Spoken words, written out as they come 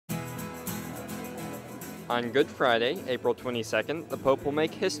On Good Friday, April 22nd, the Pope will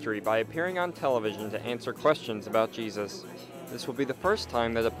make history by appearing on television to answer questions about Jesus. This will be the first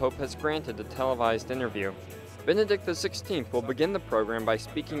time that a Pope has granted a televised interview. Benedict XVI will begin the program by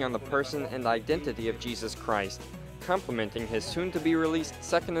speaking on the person and identity of Jesus Christ, complementing his soon-to-be-released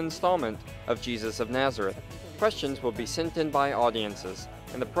second installment of Jesus of Nazareth. Questions will be sent in by audiences,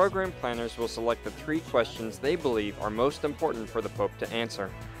 and the program planners will select the 3 questions they believe are most important for the Pope to answer.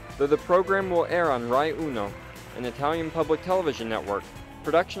 Though the program will air on Rai Uno, an Italian public television network,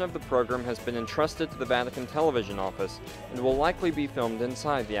 production of the program has been entrusted to the Vatican Television Office and will likely be filmed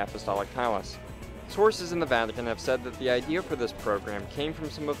inside the Apostolic Palace. Sources in the Vatican have said that the idea for this program came from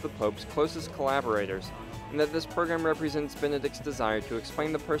some of the Pope's closest collaborators, and that this program represents Benedict's desire to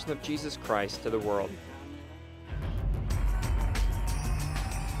explain the person of Jesus Christ to the world.